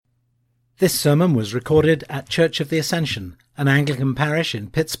This sermon was recorded at Church of the Ascension, an Anglican parish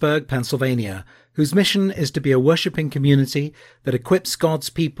in Pittsburgh, Pennsylvania, whose mission is to be a worshipping community that equips God's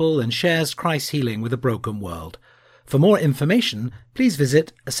people and shares Christ's healing with a broken world. For more information, please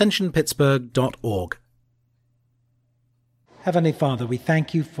visit ascensionpittsburgh.org. Heavenly Father, we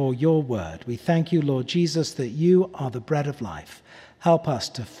thank you for your word. We thank you, Lord Jesus, that you are the bread of life. Help us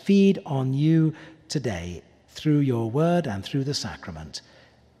to feed on you today through your word and through the sacrament.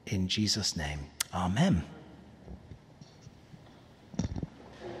 In Jesus' name, amen.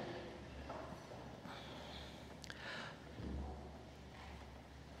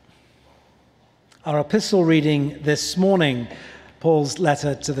 Our epistle reading this morning, Paul's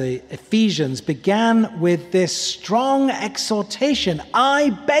letter to the Ephesians, began with this strong exhortation. I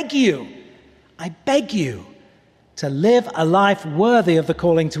beg you to live a life worthy of the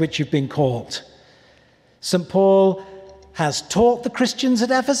calling to which you've been called. St. Paul has taught the Christians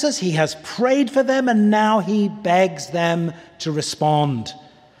at Ephesus, he has prayed for them, and now he begs them to respond.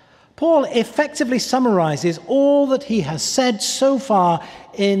 Paul effectively summarizes all that he has said so far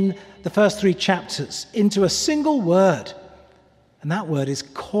in the first 3 chapters into a single word, and that word is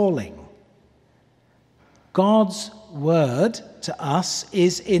calling. God's word to us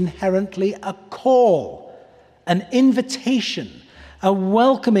is inherently a call, an invitation, a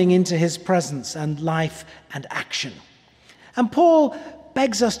welcoming into his presence and life and action. And Paul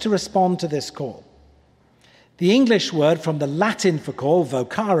begs us to respond to this call. The English word from the Latin for call,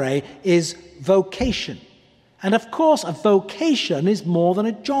 vocare, is vocation. And of course, a vocation is more than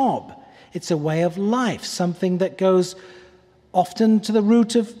a job. It's a way of life, something that goes often to the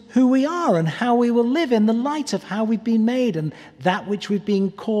root of who we are and how we will live in the light of how we've been made and that which we've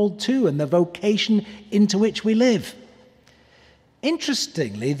been called to and the vocation into which we live.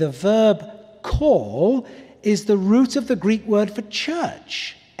 Interestingly, the verb call is the root of the Greek word for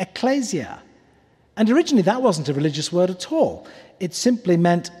church, ecclesia. And originally that wasn't a religious word at all. It simply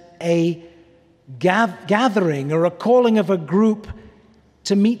meant a gathering or a calling of a group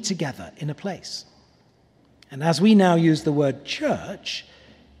to meet together in a place. And as we now use the word church,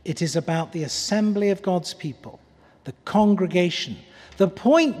 it is about the assembly of God's people, the congregation. The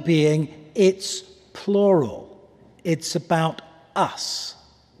point being, it's plural. It's about us.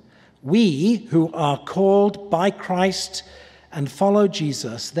 We who are called by Christ and follow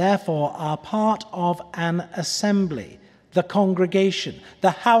Jesus, therefore, are part of an assembly, the congregation, the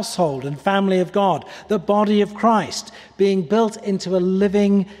household and family of God, the body of Christ, being built into a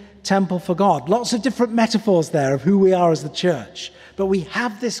living temple for God. Lots of different metaphors there of who we are as the church. But we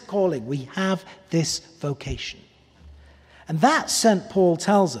have this calling, we have this vocation. And that, St. Paul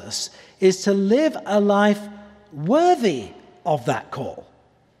tells us, is to live a life worthy of that call.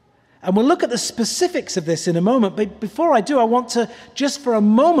 And we'll look at the specifics of this in a moment, but before I do, I want to just for a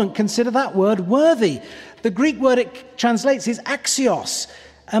moment consider that word worthy. The Greek word it translates is axios,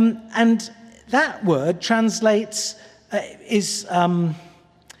 and that word translates is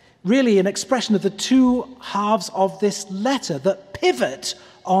really an expression of the two halves of this letter that pivot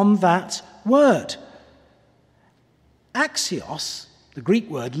on that word. Axios, the Greek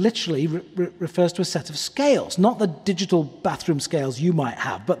word, literally refers to a set of scales, not the digital bathroom scales you might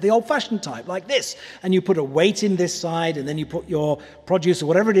have, but the old-fashioned type, like this. And you put a weight in this side, and then you put your produce or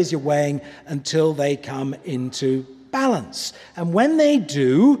whatever it is you're weighing until they come into balance. And when they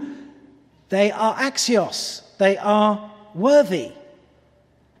do, they are axios. They are worthy.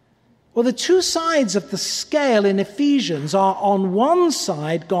 Well, the two sides of the scale in Ephesians are on one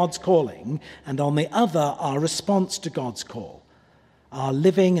side God's calling, and on the other our response to God's call. Are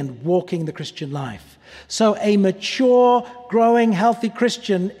living and walking the Christian life. So a mature, growing, healthy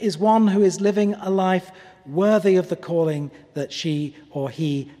Christian is one who is living a life worthy of the calling that she or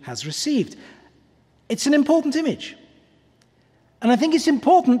he has received. It's an important image. And I think it's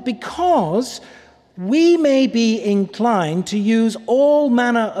important because we may be inclined to use all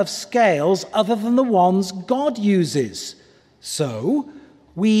manner of scales other than the ones God uses. So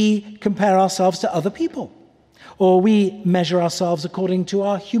we compare ourselves to other people. Or we measure ourselves according to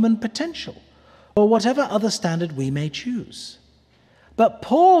our human potential, or whatever other standard we may choose. But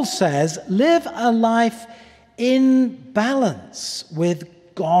Paul says, live a life in balance with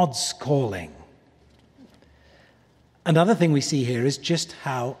God's calling. Another thing we see here is just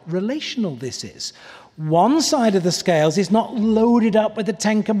how relational this is. One side of the scales is not loaded up with the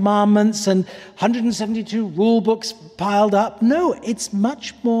 10 Commandments and 172 rule books piled up. No, it's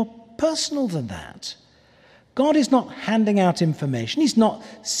much more personal than that. God is not handing out information. He's not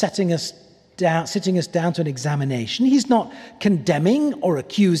sitting us down to an examination. He's not condemning or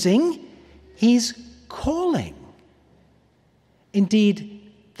accusing. He's calling.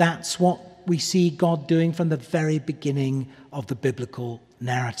 Indeed, that's what we see God doing from the very beginning of the biblical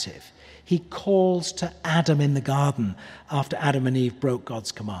narrative. He calls to Adam in the garden after Adam and Eve broke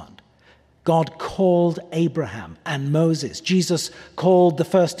God's command. God called Abraham and Moses. Jesus called the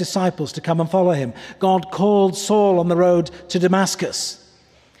first disciples to come and follow him. God called Saul on the road to Damascus.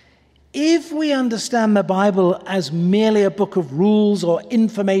 If we understand the Bible as merely a book of rules or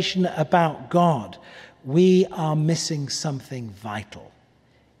information about God, we are missing something vital.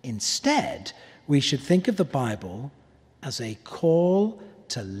 Instead, we should think of the Bible as a call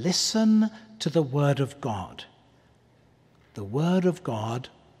to listen to the Word of God. The Word of God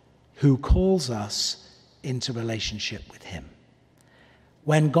who calls us into relationship with him.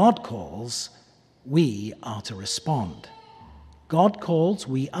 When God calls, we are to respond. God calls,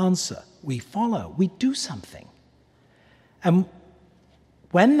 we answer, we follow, we do something. And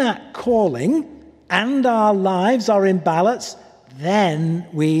when that calling and our lives are in balance, then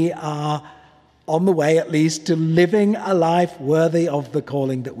we are on the way at least to living a life worthy of the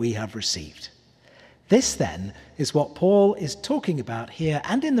calling that we have received. This then is what Paul is talking about here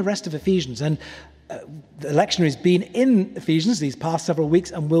and in the rest of Ephesians. And the lectionary has been in Ephesians these past several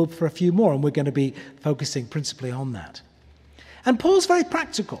weeks and will for a few more, and we're going to be focusing principally on that. And Paul's very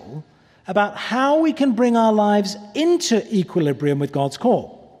practical about how we can bring our lives into equilibrium with God's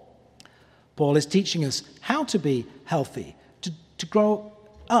call. Paul is teaching us how to be healthy, to grow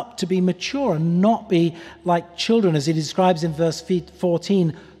up, to be mature and not be like children, as he describes in verse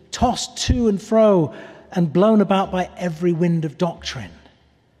 14, tossed to and fro and blown about by every wind of doctrine.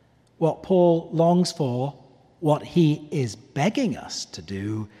 What Paul longs for, what he is begging us to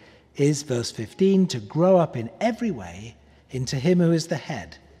do, is, verse 15, to grow up in every way into him who is the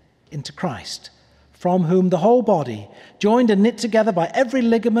head, into Christ, from whom the whole body, joined and knit together by every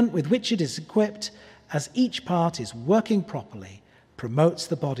ligament with which it is equipped, as each part is working properly, promotes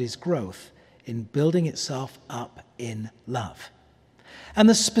the body's growth in building itself up in love. And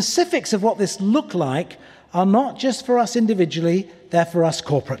the specifics of what this look like are not just for us individually, they're for us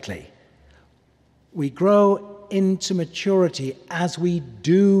corporately. We grow into maturity as we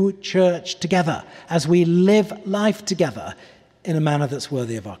do church together, as we live life together in a manner that's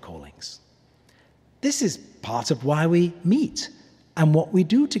worthy of our callings. This is part of why we meet and what we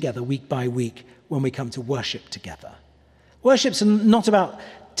do together week by week when we come to worship together. Worship's not about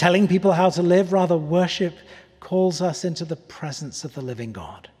telling people how to live, rather worship calls us into the presence of the living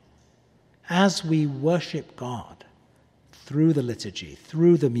God. As we worship God through the liturgy,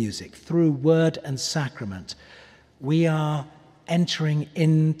 through the music, through word and sacrament, we are entering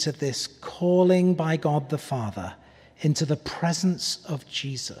into this calling by God the Father into the presence of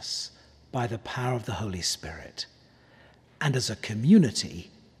Jesus by the power of the Holy Spirit. And as a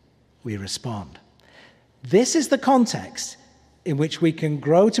community, we respond. This is the context in which we can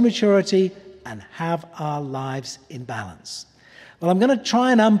grow to maturity and have our lives in balance. Well, I'm going to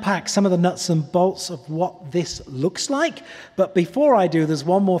try and unpack some of the nuts and bolts of what this looks like, but before I do, there's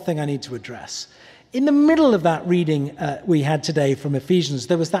one more thing I need to address. In the middle of that reading we had today from Ephesians,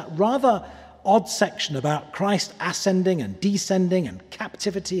 there was that rather odd section about Christ ascending and descending and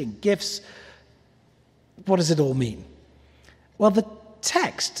captivity and gifts. What does it all mean? Well, the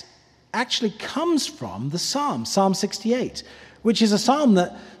text actually comes from the Psalm, Psalm 68, which is a psalm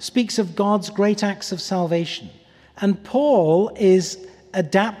that speaks of God's great acts of salvation. And Paul is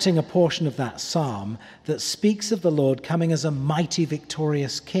adapting a portion of that psalm that speaks of the Lord coming as a mighty,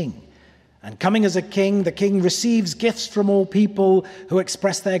 victorious king. And coming as a king, the king receives gifts from all people who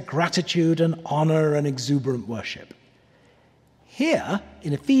express their gratitude and honor and exuberant worship. Here,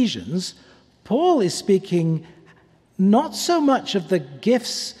 in Ephesians, Paul is speaking not so much of the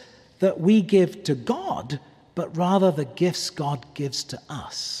gifts that we give to God, but rather the gifts God gives to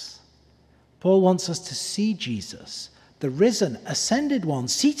us. Paul wants us to see Jesus, the risen, ascended one,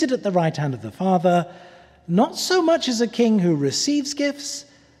 seated at the right hand of the Father, not so much as a king who receives gifts,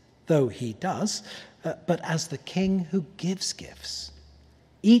 though he does, but as the king who gives gifts.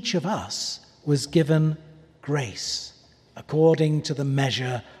 Each of us was given grace according to the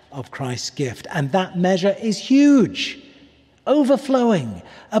measure of Christ's gift, and that measure is huge, overflowing,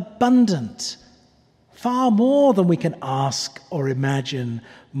 abundant, far more than we can ask or imagine,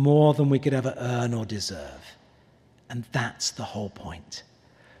 more than we could ever earn or deserve. And that's the whole point.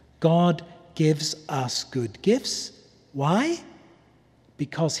 God gives us good gifts. Why?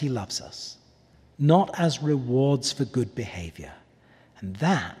 Because he loves us, not as rewards for good behavior. And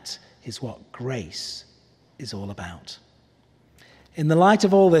that is what grace is all about. In the light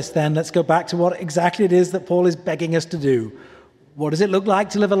of all this, then, let's go back to what exactly it is that Paul is begging us to do. What does it look like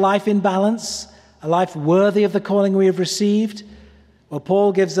to live a life in balance? A life worthy of the calling we have received? Well,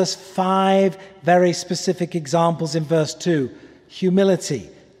 Paul gives us 5 very specific examples in verse 2. Humility,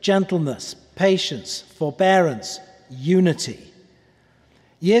 gentleness, patience, forbearance, unity.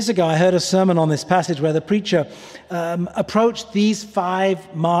 Years ago, I heard a sermon on this passage where the preacher approached these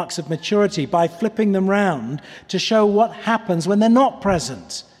 5 marks of maturity by flipping them round to show what happens when they're not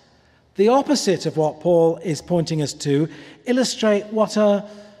present. The opposite of what Paul is pointing us to illustrate what a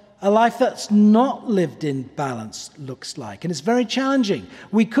life that's not lived in balance looks like. And it's very challenging.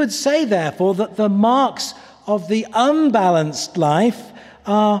 We could say, therefore, that the marks of the unbalanced life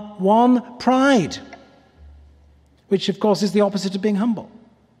are 1, pride, which, of course, is the opposite of being humble.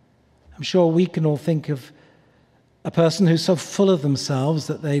 I'm sure we can all think of a person who's so full of themselves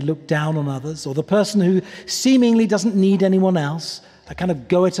that they look down on others, or the person who seemingly doesn't need anyone else, a kind of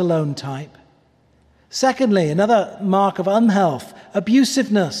go-it-alone type. Secondly, another mark of unhealth,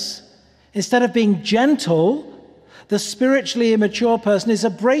 abusiveness. Instead of being gentle, the spiritually immature person is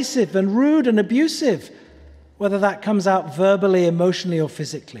abrasive and rude and abusive, whether that comes out verbally, emotionally, or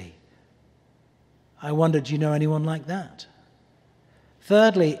physically. I wonder, do you know anyone like that?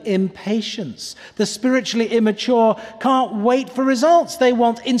 Thirdly, impatience. The spiritually immature can't wait for results. They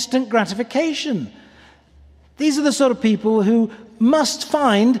want instant gratification. These are the sort of people who must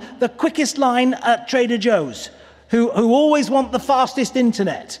find the quickest line at Trader Joe's, who always want the fastest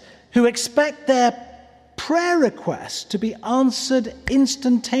internet, who expect their prayer requests to be answered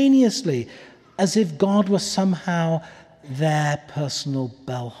instantaneously, as if God were somehow their personal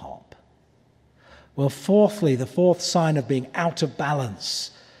bellhop. Well, fourthly, the 4th sign of being out of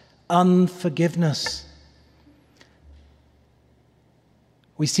balance, unforgiveness.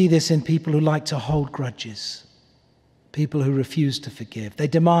 We see this in people who like to hold grudges, people who refuse to forgive. They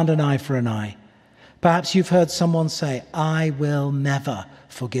demand an eye for an eye. Perhaps you've heard someone say, "I will never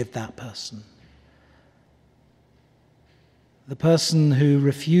forgive that person." The person who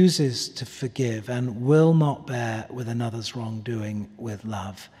refuses to forgive and will not bear with another's wrongdoing with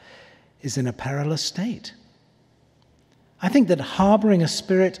love is in a perilous state. I think that harboring a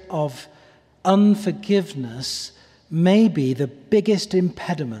spirit of unforgiveness may be the biggest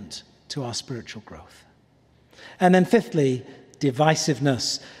impediment to our spiritual growth. And then fifthly,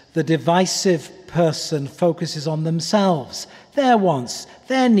 divisiveness. The divisive person focuses on themselves, their wants,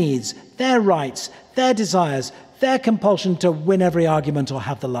 their needs, their rights, their desires, their compulsion to win every argument or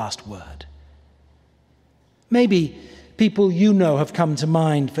have the last word. Maybe people you know have come to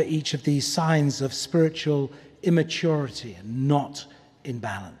mind for each of these signs of spiritual immaturity and not in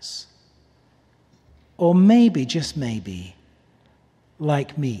balance. Or maybe, just maybe,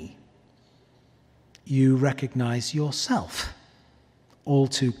 like me, you recognize yourself all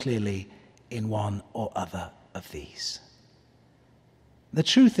too clearly in one or other of these. The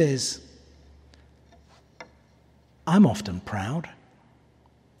truth is, I'm often proud.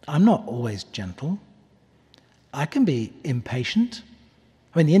 I'm not always gentle. I can be impatient.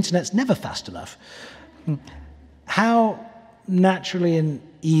 I mean, the internet's never fast enough. How naturally and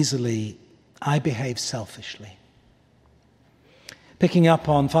easily I behave selfishly. Picking up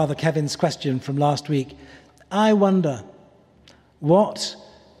on Father Kevin's question from last week, I wonder what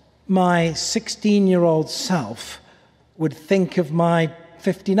my 16-year-old self would think of my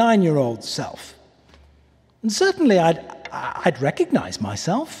 59-year-old self. And certainly I'd recognize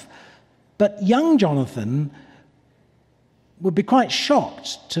myself, but young Jonathan would be quite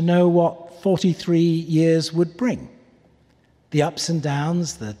shocked to know what 43 years would bring. The ups and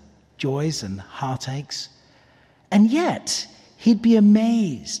downs, the joys and heartaches. And yet, he'd be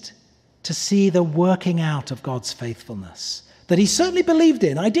amazed to see the working out of God's faithfulness that he certainly believed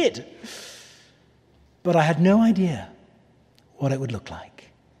in. I did. But I had no idea what it would look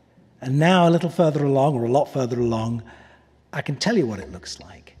like. And now, a little further along, or a lot further along, I can tell you what it looks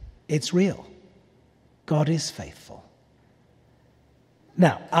like. It's real. God is faithful.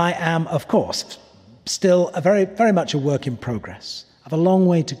 Now, I am, of course, still very, very much a work in progress. I have a long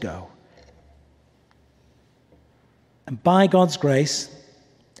way to go. And by God's grace,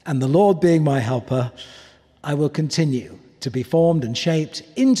 and the Lord being my helper, I will continue to be formed and shaped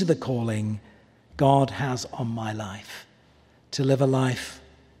into the calling God has on my life, to live a life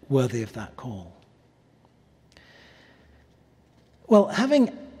worthy of that call. Well,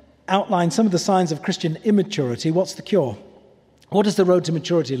 having outlined some of the signs of Christian immaturity, what's the cure? What does the road to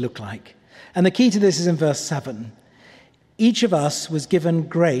maturity look like? And the key to this is in verse 7. Each of us was given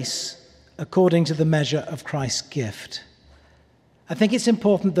grace according to the measure of Christ's gift. I think it's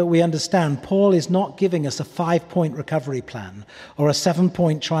important that we understand Paul is not giving us a 5-point recovery plan or a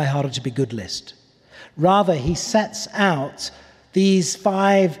 7-point try harder to be good list. Rather, he sets out these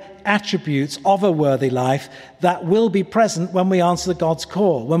 5 attributes of a worthy life that will be present when we answer God's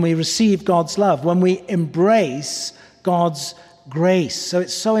call, when we receive God's love, when we embrace God's grace. So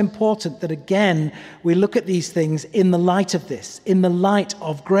it's so important that, again, we look at these things in the light of this, in the light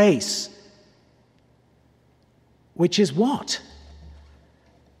of grace. Which is what?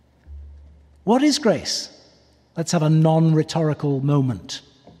 What is grace? Let's have a non-rhetorical moment.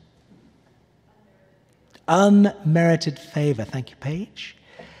 Unmerited favor. Thank you, Paige.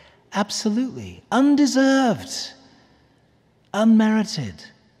 Absolutely. Undeserved. Unmerited.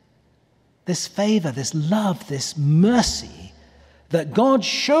 This favor, this love, this mercy that God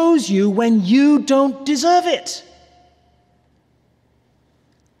shows you when you don't deserve it.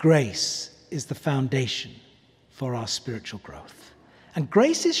 Grace is the foundation for our spiritual growth. And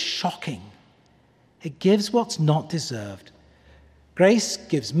grace is shocking. It gives what's not deserved. Grace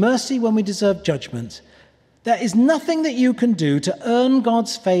gives mercy when we deserve judgment. There is nothing that you can do to earn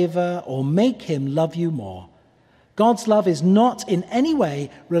God's favor or make him love you more. God's love is not in any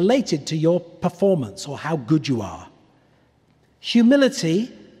way related to your performance or how good you are.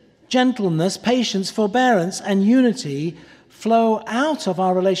 Humility, gentleness, patience, forbearance, and unity flow out of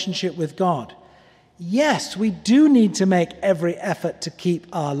our relationship with God. Yes, we do need to make every effort to keep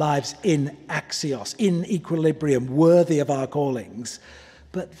our lives in axios, in equilibrium, worthy of our callings.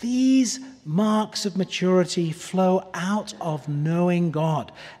 But these marks of maturity flow out of knowing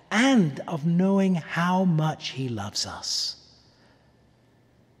God and of knowing how much he loves us.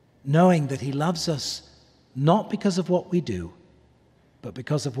 Knowing that he loves us not because of what we do, but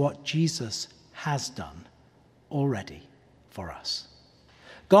because of what Jesus has done already for us.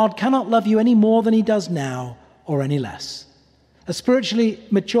 God cannot love you any more than he does now or any less. A spiritually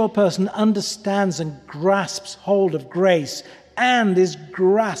mature person understands and grasps hold of grace and is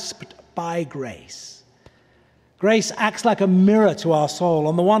grasped by grace. Grace acts like a mirror to our soul.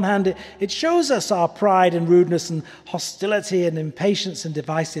 On the one hand, it shows us our pride and rudeness and hostility and impatience and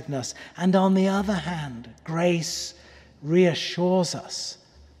divisiveness. And on the other hand, grace reassures us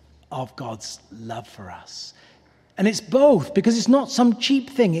of God's love for us. And it's both, because it's not some cheap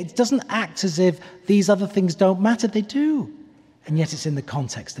thing. It doesn't act as if these other things don't matter. They do. And yet it's in the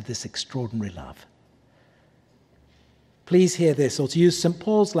context of this extraordinary love. Please hear this, or to use St.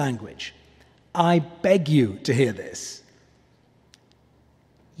 Paul's language, I beg you to hear this.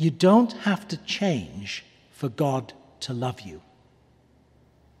 You don't have to change for God to love you.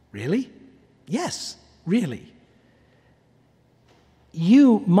 Really? Yes, really.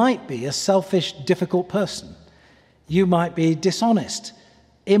 You might be a selfish, difficult person. You might be dishonest,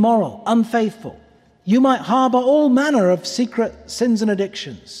 immoral, unfaithful. You might harbor all manner of secret sins and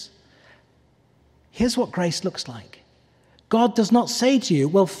addictions. Here's what grace looks like. God does not say to you,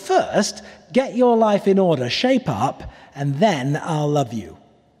 well, first, get your life in order, shape up, and then I'll love you.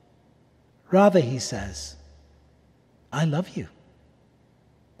 Rather, he says, I love you.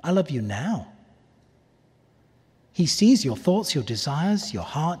 I love you now. He sees your thoughts, your desires, your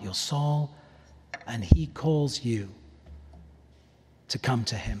heart, your soul, and he calls you to come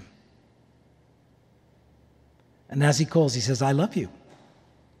to him. And as he calls, he says, I love you.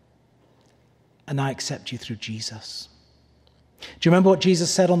 And I accept you through Jesus. Do you remember what Jesus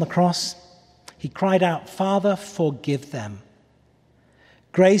said on the cross? He cried out, Father, forgive them.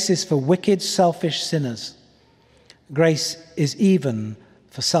 Grace is for wicked, selfish sinners. Grace is even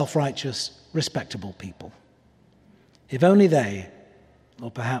for self-righteous, respectable people. If only they,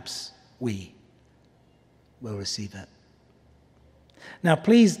 or perhaps we, will receive it. Now,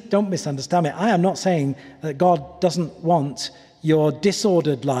 please don't misunderstand me. I am not saying that God doesn't want your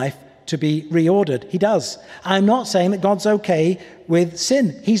disordered life to be reordered. He does. I'm not saying that God's okay with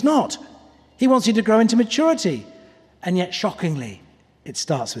sin. He's not. He wants you to grow into maturity. And yet, shockingly, it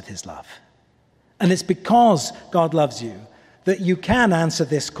starts with his love. And it's because God loves you that you can answer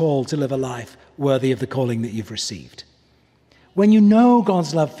this call to live a life worthy of the calling that you've received. When you know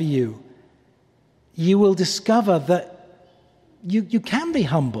God's love for you, you will discover that you can be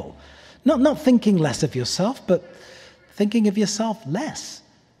humble. Not thinking less of yourself, but thinking of yourself less.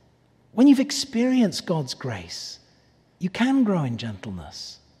 When you've experienced God's grace, you can grow in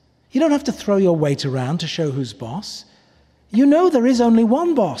gentleness. You don't have to throw your weight around to show who's boss. You know there is only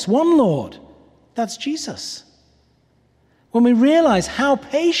one boss, one Lord. That's Jesus. When we realize how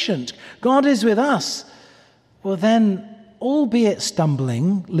patient God is with us, well then, albeit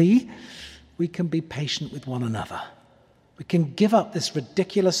stumblingly, we can be patient with one another. We can give up this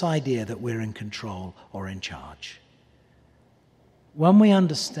ridiculous idea that we're in control or in charge. When we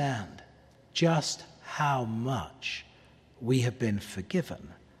understand just how much we have been forgiven,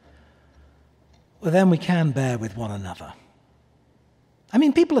 well, then we can bear with one another. I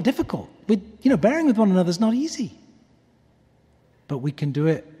mean, people are difficult. Bearing with one another is not easy. But we can do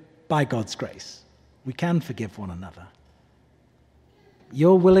it by God's grace. We can forgive one another.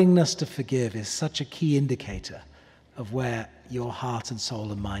 Your willingness to forgive is such a key indicator of where your heart and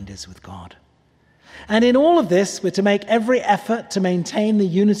soul and mind is with God. And in all of this, we're to make every effort to maintain the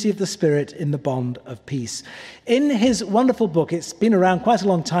unity of the Spirit in the bond of peace. In his wonderful book, it's been around quite a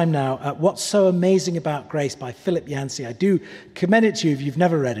long time now, What's So Amazing About Grace by Philip Yancey. I do commend it to you if you've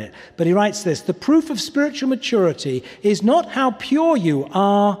never read it. But he writes this: the proof of spiritual maturity is not how pure you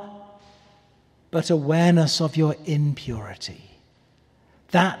are, but awareness of your impurity.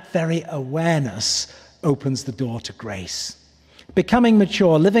 That very awareness opens the door to grace. Becoming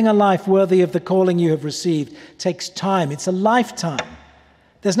mature, living a life worthy of the calling you have received, takes time. It's a lifetime.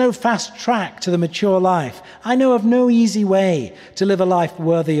 There's no fast track to the mature life. I know of no easy way to live a life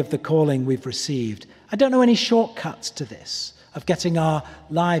worthy of the calling we've received. I don't know any shortcuts to this, of getting our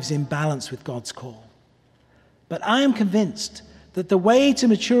lives in balance with God's call. But I am convinced that the way to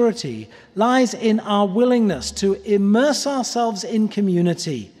maturity lies in our willingness to immerse ourselves in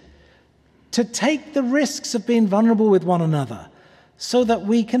community, to take the risks of being vulnerable with one another, so that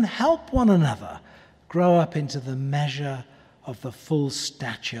we can help one another grow up into the measure of the full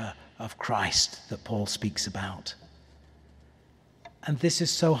stature of Christ that Paul speaks about. And this is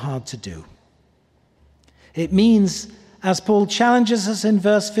so hard to do. It means, as Paul challenges us in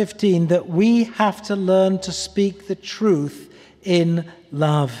verse 15, that we have to learn to speak the truth in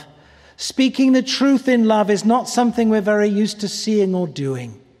love. Speaking the truth in love is not something we're very used to seeing or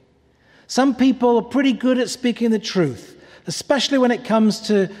doing. Some people are pretty good at speaking the truth, especially when it comes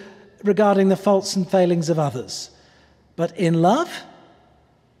to regarding the faults and failings of others. But in love,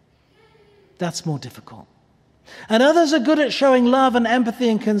 that's more difficult. And others are good at showing love and empathy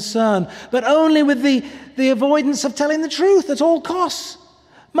and concern, but only with the avoidance of telling the truth at all costs.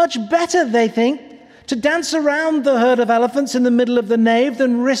 Much better, they think, to dance around the herd of elephants in the middle of the nave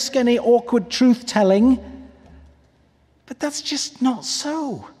than risk any awkward truth-telling. But that's just not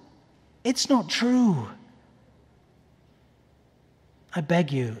so. It's not true. I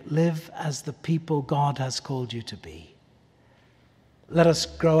beg you, live as the people God has called you to be. Let us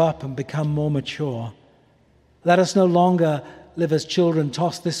grow up and become more mature. Let us no longer live as children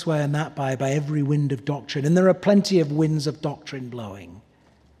tossed this way and that by every wind of doctrine. And there are plenty of winds of doctrine blowing.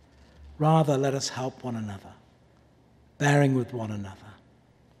 Rather, let us help one another, bearing with one another.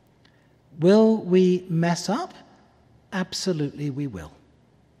 Will we mess up? Absolutely we will.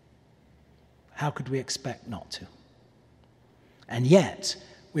 How could we expect not to? And yet,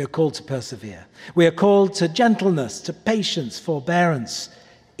 we are called to persevere. We are called to gentleness, to patience, forbearance,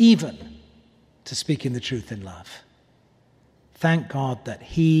 even to speaking the truth in love. Thank God that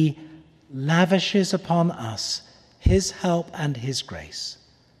He lavishes upon us His help and His grace.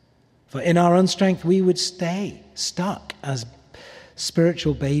 For in our own strength, we would stay stuck as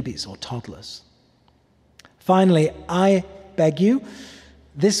spiritual babies or toddlers. Finally, I beg you,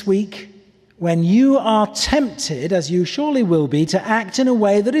 this week, when you are tempted, as you surely will be, to act in a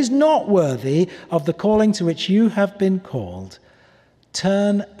way that is not worthy of the calling to which you have been called,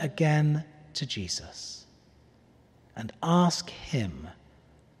 turn again to Jesus and ask Him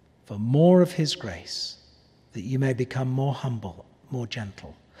for more of His grace, that you may become more humble, more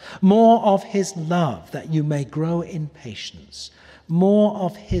gentle, more of His love, that you may grow in patience, more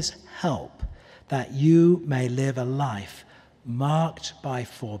of His help, that you may live a life marked by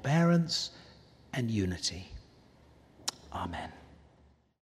forbearance and unity. Amen.